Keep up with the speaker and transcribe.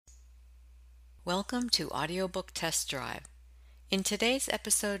Welcome to Audiobook Test Drive. In today's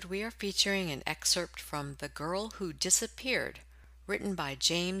episode, we are featuring an excerpt from The Girl Who Disappeared, written by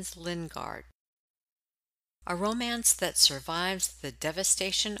James Lingard. A romance that survives the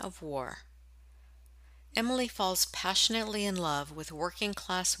devastation of war. Emily falls passionately in love with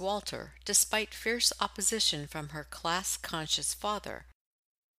working-class Walter despite fierce opposition from her class-conscious father.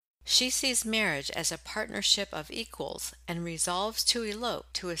 She sees marriage as a partnership of equals and resolves to elope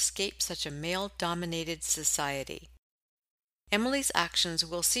to escape such a male-dominated society. Emily's actions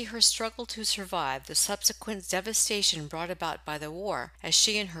will see her struggle to survive the subsequent devastation brought about by the war as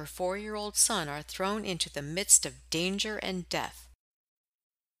she and her 4-year-old son are thrown into the midst of danger and death.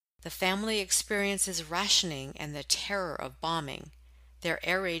 The family experiences rationing and the terror of bombing. Their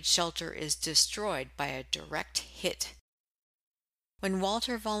air raid shelter is destroyed by a direct hit. When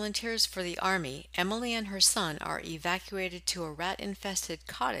Walter volunteers for the army, Emily and her son are evacuated to a rat-infested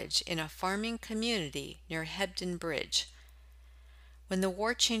cottage in a farming community near Hebden Bridge. When the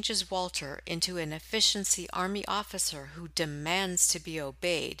war changes Walter into an efficiency army officer who demands to be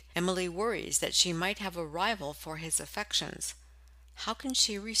obeyed, Emily worries that she might have a rival for his affections. How can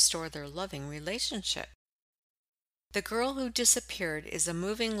she restore their loving relationship? The Girl Who Disappeared is a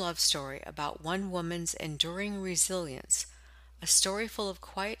moving love story about one woman's enduring resilience, a story full of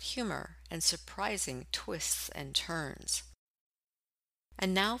quiet humor and surprising twists and turns.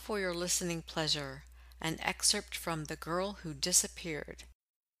 And now for your listening pleasure, an excerpt from The Girl Who Disappeared.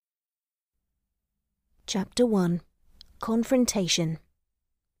 Chapter 1. Confrontation.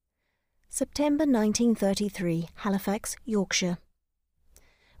 September 1933, Halifax, Yorkshire.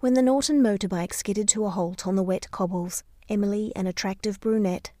 When the Norton motorbike skidded to a halt on the wet cobbles, Emily, an attractive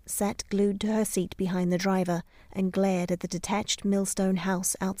brunette, sat glued to her seat behind the driver and glared at the detached millstone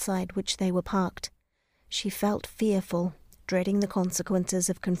house outside which they were parked. She felt fearful, dreading the consequences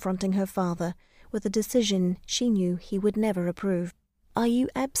of confronting her father with a decision she knew he would never approve. "Are you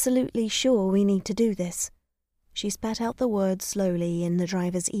absolutely sure we need to do this?" She spat out the words slowly in the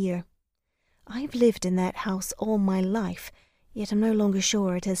driver's ear. "I've lived in that house all my life, yet I'm no longer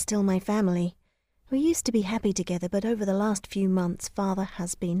sure it is still my family. We used to be happy together, but over the last few months Father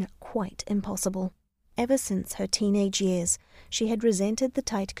has been quite impossible." Ever since her teenage years, she had resented the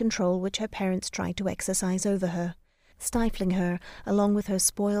tight control which her parents tried to exercise over her, stifling her along with her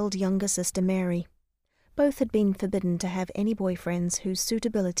spoiled younger sister Mary. Both had been forbidden to have any boyfriends whose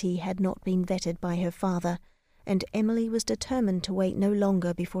suitability had not been vetted by her father, and Emily was determined to wait no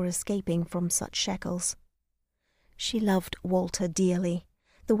longer before escaping from such shackles. She loved Walter dearly.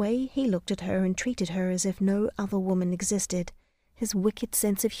 The way he looked at her and treated her as if no other woman existed, his wicked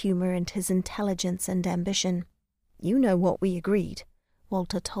sense of humor and his intelligence and ambition. "You know what we agreed,"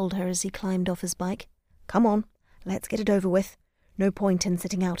 Walter told her as he climbed off his bike. "Come on, let's get it over with. No point in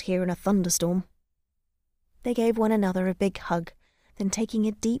sitting out here in a thunderstorm." They gave one another a big hug, then taking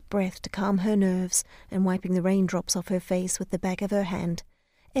a deep breath to calm her nerves and wiping the raindrops off her face with the back of her hand,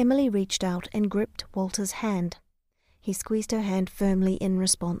 Emily reached out and gripped Walter's hand. He squeezed her hand firmly in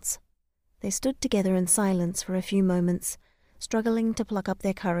response. They stood together in silence for a few moments, struggling to pluck up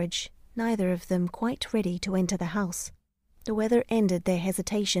their courage, neither of them quite ready to enter the house. The weather ended their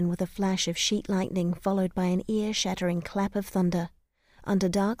hesitation with a flash of sheet lightning followed by an ear-shattering clap of thunder. Under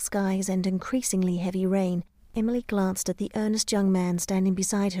dark skies and increasingly heavy rain, Emily glanced at the earnest young man standing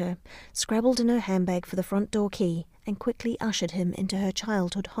beside her, scrabbled in her handbag for the front door key, and quickly ushered him into her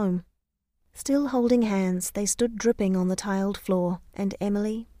childhood home. Still holding hands, they stood dripping on the tiled floor, and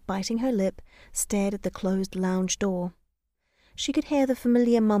Emily, biting her lip, stared at the closed lounge door. She could hear the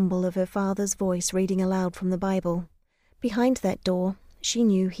familiar mumble of her father's voice reading aloud from the Bible. Behind that door, she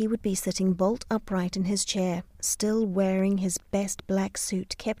knew he would be sitting bolt upright in his chair, still wearing his best black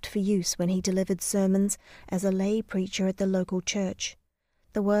suit kept for use when he delivered sermons as a lay preacher at the local church.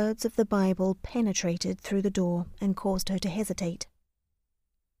 The words of the Bible penetrated through the door and caused her to hesitate.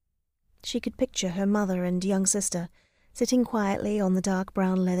 She could picture her mother and young sister, sitting quietly on the dark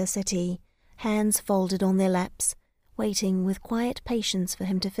brown leather settee, hands folded on their laps, waiting with quiet patience for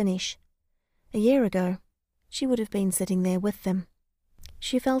him to finish. A year ago, she would have been sitting there with them.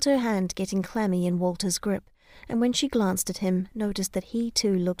 She felt her hand getting clammy in Walter's grip, and when she glanced at him, noticed that he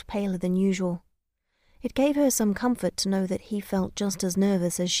too looked paler than usual. It gave her some comfort to know that he felt just as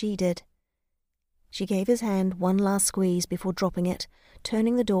nervous as she did. She gave his hand one last squeeze before dropping it,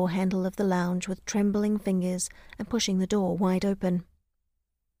 turning the door handle of the lounge with trembling fingers and pushing the door wide open.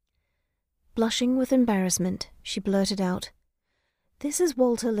 Blushing with embarrassment, she blurted out, "This is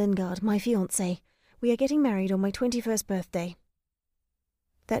Walter Lingard, my fiancé. We are getting married on my 21st birthday."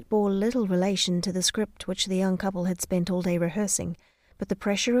 That bore little relation to the script which the young couple had spent all day rehearsing, but the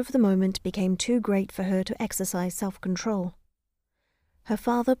pressure of the moment became too great for her to exercise self-control. Her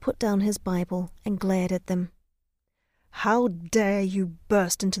father put down his Bible and glared at them. "How dare you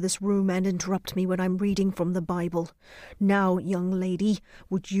burst into this room and interrupt me when I'm reading from the Bible? Now, young lady,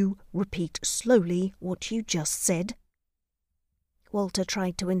 would you repeat slowly what you just said?" Walter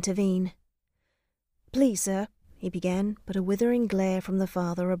tried to intervene. "Please, sir," he began, but a withering glare from the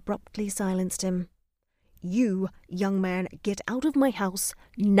father abruptly silenced him. "You, young man, get out of my house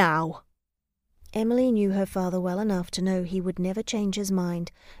now!" Emily knew her father well enough to know he would never change his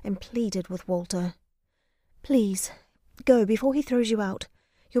mind, and pleaded with Walter. "Please, go before he throws you out.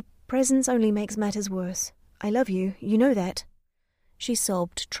 Your presence only makes matters worse. I love you, you know that." She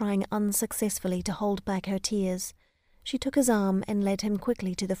sobbed, trying unsuccessfully to hold back her tears. She took his arm and led him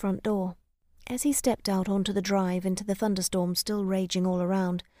quickly to the front door. As he stepped out onto the drive into the thunderstorm still raging all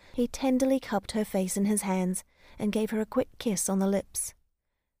around, he tenderly cupped her face in his hands and gave her a quick kiss on the lips.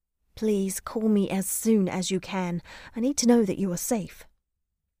 "Please call me as soon as you can. I need to know that you are safe."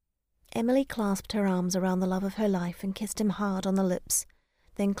 Emily clasped her arms around the love of her life and kissed him hard on the lips.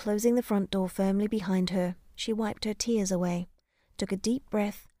 Then, closing the front door firmly behind her, she wiped her tears away, took a deep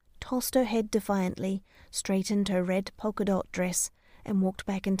breath, tossed her head defiantly, straightened her red polka-dot dress, and walked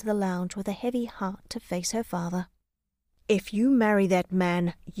back into the lounge with a heavy heart to face her father. "If you marry that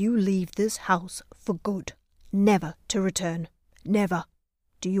man, you leave this house for good, never to return. Never.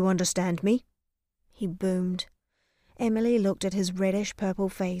 Do you understand me?" he boomed. Emily looked at his reddish-purple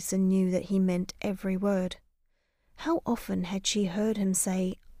face and knew that he meant every word. How often had she heard him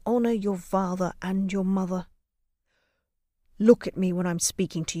say, "Honor your father and your mother"? "Look at me when I'm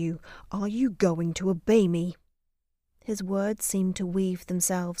speaking to you. Are you going to obey me?" His words seemed to weave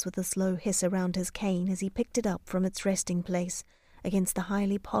themselves with a slow hiss around his cane as he picked it up from its resting place against the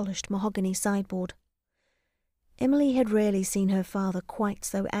highly polished mahogany sideboard. Emily had rarely seen her father quite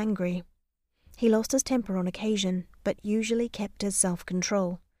so angry. He lost his temper on occasion, but usually kept his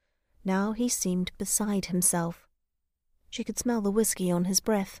self-control. Now he seemed beside himself. She could smell the whiskey on his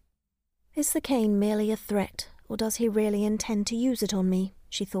breath. "Is the cane merely a threat, or does he really intend to use it on me?"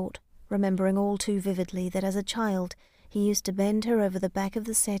 she thought, remembering all too vividly that as a child he used to bend her over the back of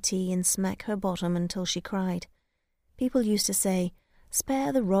the settee and smack her bottom until she cried. People used to say,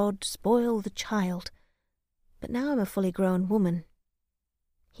 "Spare the rod, spoil the child." But now I'm a fully grown woman.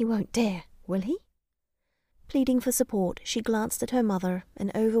 He won't dare, will he? Pleading for support, she glanced at her mother,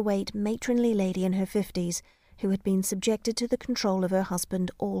 an overweight, matronly lady in her 50s, who had been subjected to the control of her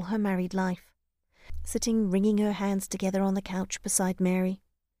husband all her married life, sitting wringing her hands together on the couch beside Mary.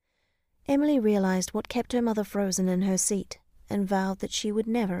 Emily realized what kept her mother frozen in her seat, and vowed that she would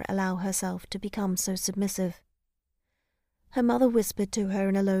never allow herself to become so submissive. Her mother whispered to her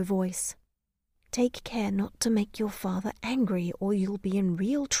in a low voice, "Take care not to make your father angry, or you'll be in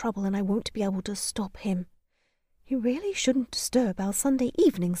real trouble and I won't be able to stop him. You really shouldn't disturb our Sunday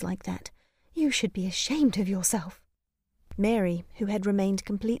evenings like that. You should be ashamed of yourself." Mary, who had remained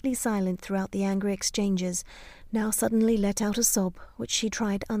completely silent throughout the angry exchanges, now suddenly let out a sob, which she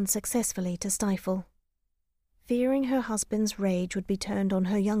tried unsuccessfully to stifle. Fearing her husband's rage would be turned on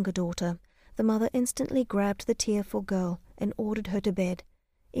her younger daughter, the mother instantly grabbed the tearful girl and ordered her to bed,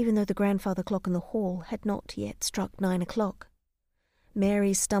 even though the grandfather clock in the hall had not yet struck 9 o'clock.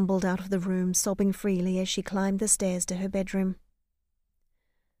 Mary stumbled out of the room, sobbing freely as she climbed the stairs to her bedroom.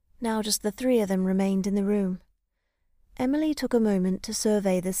 Now just the three of them remained in the room. Emily took a moment to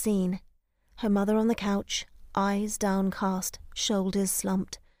survey the scene. Her mother on the couch, eyes downcast, shoulders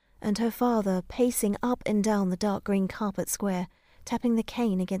slumped, and her father pacing up and down the dark green carpet square, tapping the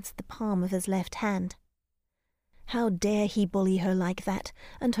cane against the palm of his left hand. How dare he bully her like that,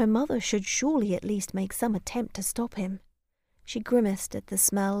 and her mother should surely at least make some attempt to stop him. She grimaced at the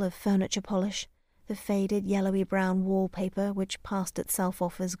smell of furniture polish, the faded yellowy-brown wallpaper which passed itself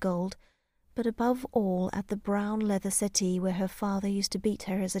off as gold, but above all at the brown leather settee where her father used to beat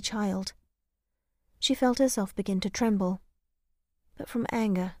her as a child. She felt herself begin to tremble, but from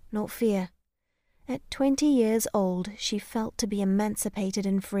anger, not fear. At 20 years old, she felt to be emancipated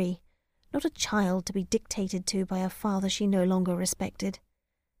and free, not a child to be dictated to by a father she no longer respected.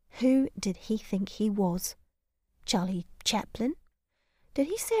 Who did he think he was? Charlie Chaplin? Did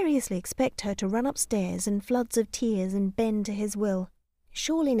he seriously expect her to run upstairs in floods of tears and bend to his will?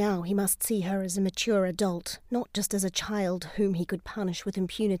 Surely now he must see her as a mature adult, not just as a child whom he could punish with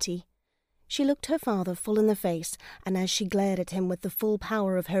impunity. She looked her father full in the face, and as she glared at him with the full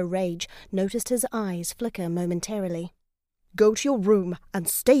power of her rage, noticed his eyes flicker momentarily. "Go to your room and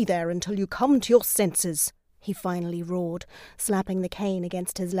stay there until you come to your senses," he finally roared, slapping the cane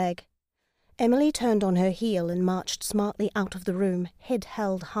against his leg. Emily turned on her heel and marched smartly out of the room, head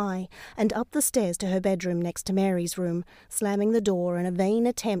held high, and up the stairs to her bedroom next to Mary's room, slamming the door in a vain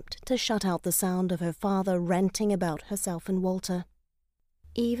attempt to shut out the sound of her father ranting about herself and Walter.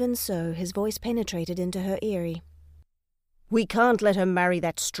 Even so, his voice penetrated into her eerie. "We can't let her marry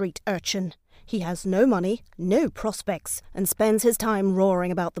that street urchin. He has no money, no prospects, and spends his time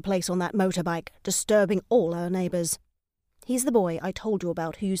roaring about the place on that motorbike, disturbing all our neighbours. He's the boy I told you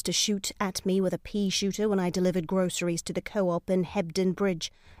about who used to shoot at me with a pea shooter when I delivered groceries to the co-op in Hebden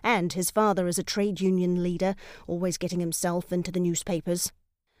Bridge, and his father is a trade union leader, always getting himself into the newspapers."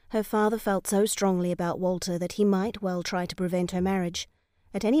 Her father felt so strongly about Walter that he might well try to prevent her marriage.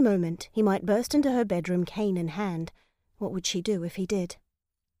 At any moment he might burst into her bedroom, cane in hand. What would she do if he did?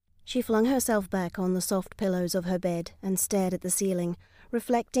 She flung herself back on the soft pillows of her bed and stared at the ceiling,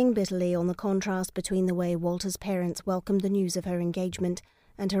 reflecting bitterly on the contrast between the way Walter's parents welcomed the news of her engagement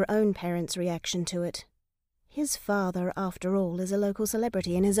and her own parents' reaction to it. His father, after all, is a local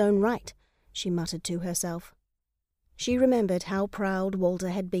celebrity in his own right, she muttered to herself. She remembered how proud Walter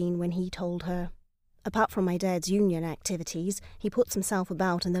had been when he told her. Apart from my dad's union activities, he puts himself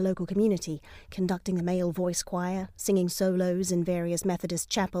about in the local community, conducting the male voice choir, singing solos in various Methodist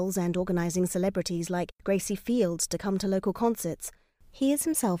chapels, and organising celebrities like Gracie Fields to come to local concerts. He is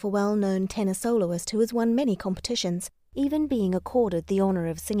himself a well-known tenor soloist who has won many competitions, even being accorded the honour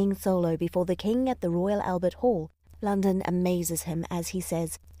of singing solo before the King at the Royal Albert Hall. London amazes him, as he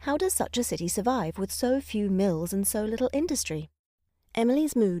says. How does such a city survive with so few mills and so little industry?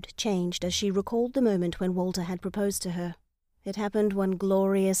 Emily's mood changed as she recalled the moment when Walter had proposed to her. It happened one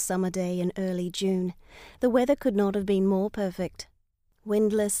glorious summer day in early June. The weather could not have been more perfect.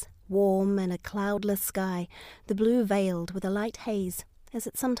 Windless, warm, and a cloudless sky, the blue veiled with a light haze, as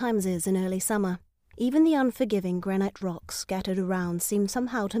it sometimes is in early summer. Even the unforgiving granite rocks scattered around seemed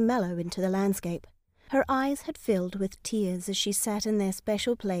somehow to mellow into the landscape. Her eyes had filled with tears as she sat in their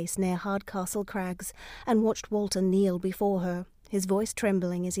special place near Hardcastle Crags and watched Walter kneel before her, his voice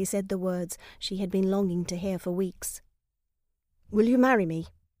trembling as he said the words she had been longing to hear for weeks. "Will you marry me?"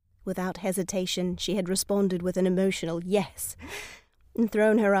 Without hesitation, she had responded with an emotional yes, and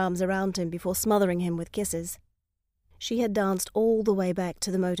thrown her arms around him before smothering him with kisses. She had danced all the way back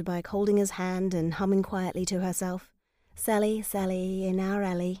to the motorbike, holding his hand and humming quietly to herself, "Sally, Sally, in our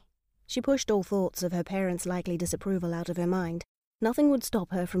alley." She pushed all thoughts of her parents' likely disapproval out of her mind. Nothing would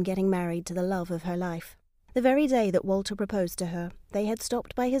stop her from getting married to the love of her life. The very day that Walter proposed to her, they had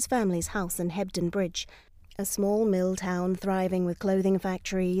stopped by his family's house in Hebden Bridge, a small mill town thriving with clothing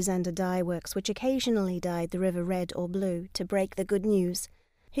factories and a dye works which occasionally dyed the river red or blue, to break the good news.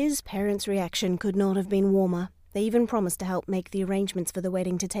 His parents' reaction could not have been warmer. They even promised to help make the arrangements for the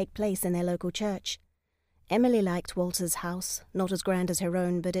wedding to take place in their local church. Emily liked Walter's house, not as grand as her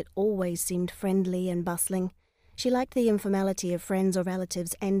own, but it always seemed friendly and bustling. She liked the informality of friends or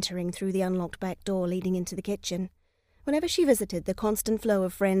relatives entering through the unlocked back door leading into the kitchen. Whenever she visited, the constant flow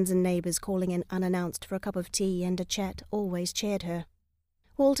of friends and neighbours calling in unannounced for a cup of tea and a chat always cheered her.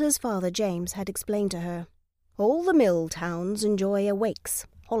 Walter's father, James, had explained to her, "All the mill towns enjoy a wakes,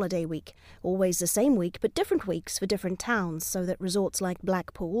 holiday week, always the same week but different weeks for different towns, so that resorts like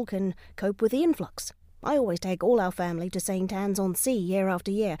Blackpool can cope with the influx. I always take all our family to St. Anne's-on-Sea year after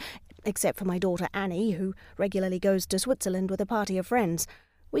year, except for my daughter Annie, who regularly goes to Switzerland with a party of friends.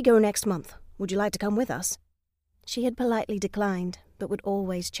 We go next month. Would you like to come with us?" She had politely declined, but would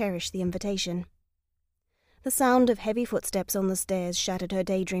always cherish the invitation. The sound of heavy footsteps on the stairs shattered her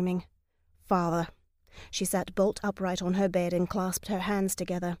daydreaming. "Father." She sat bolt upright on her bed and clasped her hands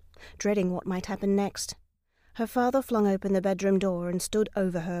together, dreading what might happen next. Her father flung open the bedroom door and stood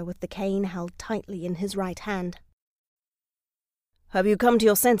over her with the cane held tightly in his right hand. "Have you come to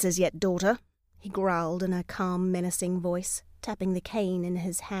your senses yet, daughter?" he growled in a calm, menacing voice, tapping the cane in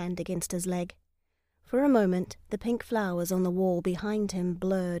his hand against his leg. For a moment, the pink flowers on the wall behind him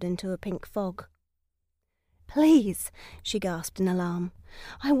blurred into a pink fog. "Please," she gasped in alarm.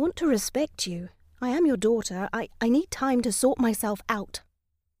 "I want to respect you. I am your daughter. I need time to sort myself out."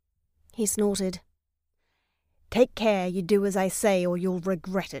 He snorted. "Take care you do as I say or you'll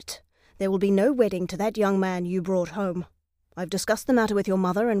regret it. There will be no wedding to that young man you brought home. I've discussed the matter with your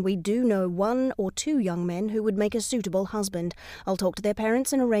mother, and we do know 1 or 2 young men who would make a suitable husband. I'll talk to their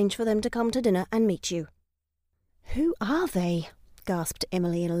parents and arrange for them to come to dinner and meet you." "Who are they?" gasped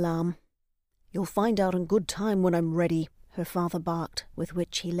Emily in alarm. "You'll find out in good time when I'm ready," her father barked, with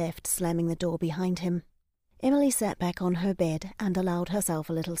which he left, slamming the door behind him. Emily sat back on her bed and allowed herself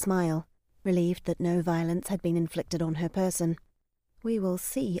a little smile, relieved that no violence had been inflicted on her person. "We will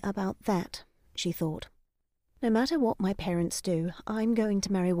see about that," she thought. No matter what my parents do, I'm going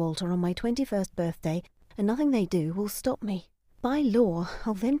to marry Walter on my 21st birthday, and nothing they do will stop me. By law,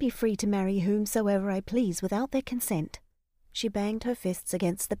 I'll then be free to marry whomsoever I please without their consent." She banged her fists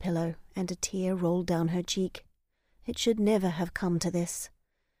against the pillow, and a tear rolled down her cheek. It should never have come to this.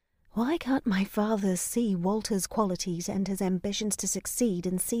 Why can't my father see Walter's qualities and his ambitions to succeed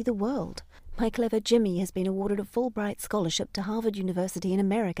and see the world? My clever Jimmy has been awarded a Fulbright scholarship to Harvard University in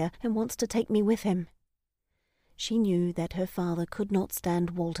America and wants to take me with him. She knew that her father could not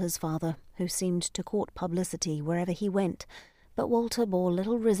stand Walter's father, who seemed to court publicity wherever he went, but Walter bore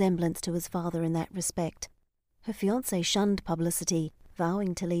little resemblance to his father in that respect. Her fiancé shunned publicity,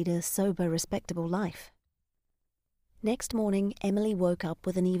 vowing to lead a sober, respectable life. Next morning, Emily woke up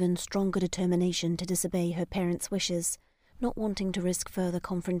with an even stronger determination to disobey her parents' wishes. Not wanting to risk further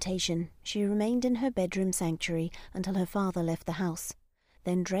confrontation, she remained in her bedroom sanctuary until her father left the house,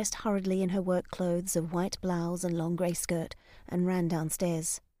 then dressed hurriedly in her work clothes of white blouse and long grey skirt, and ran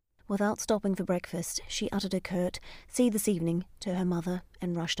downstairs. Without stopping for breakfast, she uttered a curt "see this evening" to her mother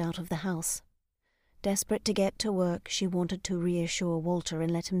and rushed out of the house. Desperate to get to work, she wanted to reassure Walter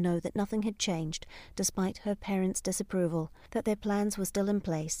and let him know that nothing had changed, despite her parents' disapproval, that their plans were still in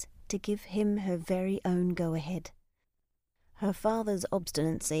place, to give him her very own go-ahead. Her father's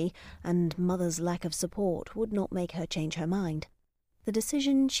obstinacy and mother's lack of support would not make her change her mind. The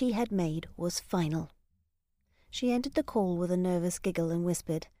decision she had made was final. She ended the call with a nervous giggle and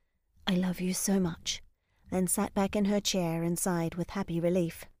whispered, "I love you so much," then sat back in her chair and sighed with happy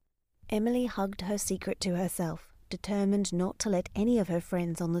relief. Emily hugged her secret to herself, determined not to let any of her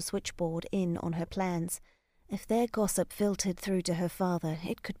friends on the switchboard in on her plans. If their gossip filtered through to her father,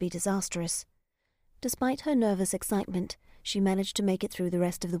 it could be disastrous. Despite her nervous excitement, she managed to make it through the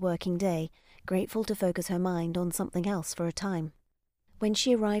rest of the working day, grateful to focus her mind on something else for a time. When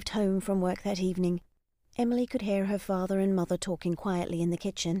she arrived home from work that evening, Emily could hear her father and mother talking quietly in the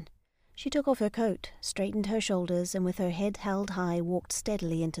kitchen. She took off her coat, straightened her shoulders, and with her head held high walked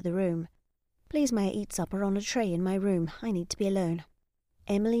steadily into the room. "Please may I eat supper on a tray in my room? I need to be alone."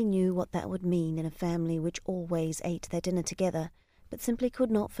 Emily knew what that would mean in a family which always ate their dinner together, but simply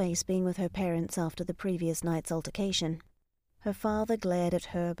could not face being with her parents after the previous night's altercation. Her father glared at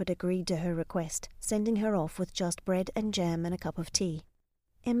her but agreed to her request, sending her off with just bread and jam and a cup of tea.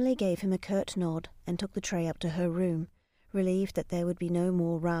 Emily gave him a curt nod and took the tray up to her room, relieved that there would be no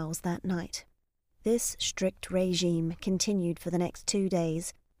more rows that night. This strict regime continued for the next 2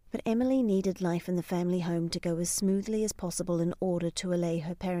 days, but Emily needed life in the family home to go as smoothly as possible in order to allay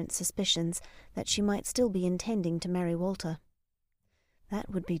her parents' suspicions that she might still be intending to marry Walter.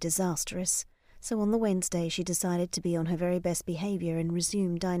 That would be disastrous, so on the Wednesday she decided to be on her very best behaviour and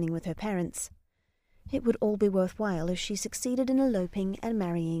resume dining with her parents. It would all be worthwhile if she succeeded in eloping and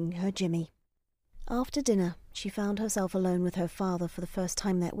marrying her Jimmy. After dinner, she found herself alone with her father for the first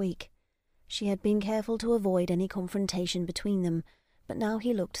time that week. She had been careful to avoid any confrontation between them, but now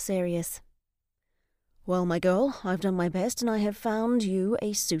he looked serious. "Well, my girl, I've done my best and I have found you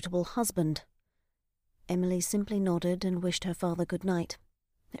a suitable husband." Emily simply nodded and wished her father good night.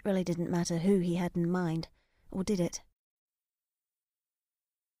 It really didn't matter who he had in mind, or did it?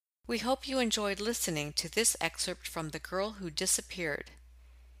 We hope you enjoyed listening to this excerpt from The Girl Who Disappeared.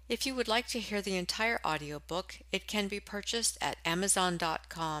 If you would like to hear the entire audiobook, it can be purchased at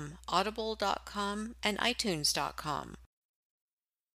Amazon.com, Audible.com, and iTunes.com.